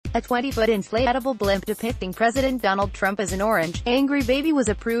A 20-foot inflatable blimp depicting President Donald Trump as an orange, angry baby was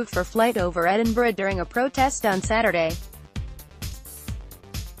approved for flight over Edinburgh during a protest on Saturday.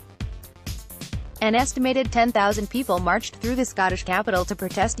 An estimated 10,000 people marched through the Scottish capital to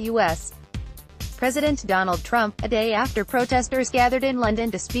protest U.S. President Donald Trump, a day after protesters gathered in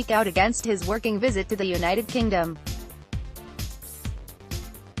London to speak out against his working visit to the United Kingdom.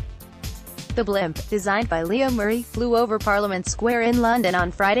 The blimp, designed by Leo Murray, flew over Parliament Square in London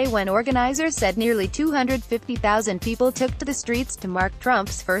on Friday when organisers said nearly 250,000 people took to the streets to mark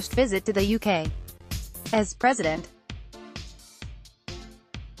Trump's first visit to the UK as president.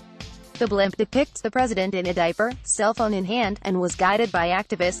 The blimp depicts the president in a diaper, cell phone in hand, and was guided by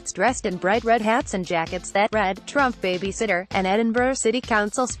activists dressed in bright red hats and jackets that read, "Trump babysitter," an Edinburgh City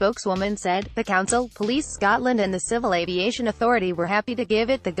Council spokeswoman said. The council, Police Scotland and the Civil Aviation Authority were happy to give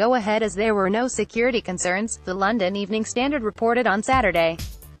it the go-ahead as there were no security concerns, the London Evening Standard reported on Saturday.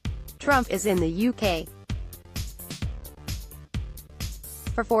 Trump is in the UK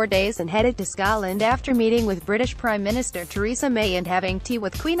for 4 days and headed to Scotland after meeting with British Prime Minister Theresa May and having tea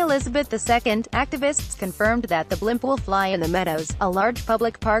with Queen Elizabeth II. Activists confirmed that the blimp will fly in the Meadows, a large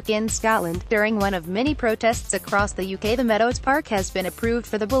public park in Scotland, during one of many protests across the UK. The Meadows Park has been approved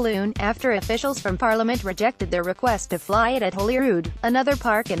for the balloon, after officials from Parliament rejected their request to fly it at Holyrood, another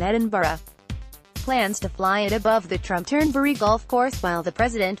park in Edinburgh. Plans to fly it above the Trump Turnberry golf course while the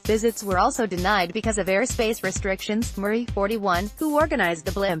president visits were also denied because of airspace restrictions. Murray, 41, who organized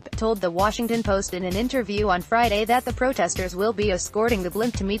the blimp, told The Washington Post in an interview on Friday that the protesters will be escorting the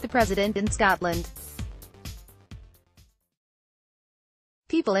blimp to meet the president in Scotland.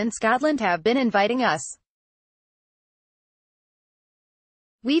 People in Scotland have been inviting us.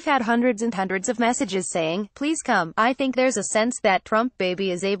 We've had hundreds and hundreds of messages saying, please come. I think there's a sense that Trump baby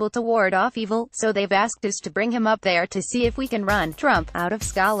is able to ward off evil, so they've asked us to bring him up there to see if we can run Trump out of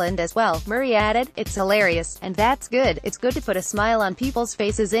Scotland as well. Murray added, it's hilarious, and that's good. It's good to put a smile on people's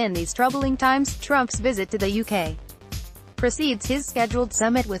faces in these troubling times. Trump's visit to the UK precedes his scheduled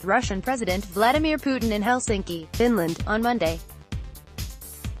summit with Russian President Vladimir Putin in Helsinki, Finland, on Monday.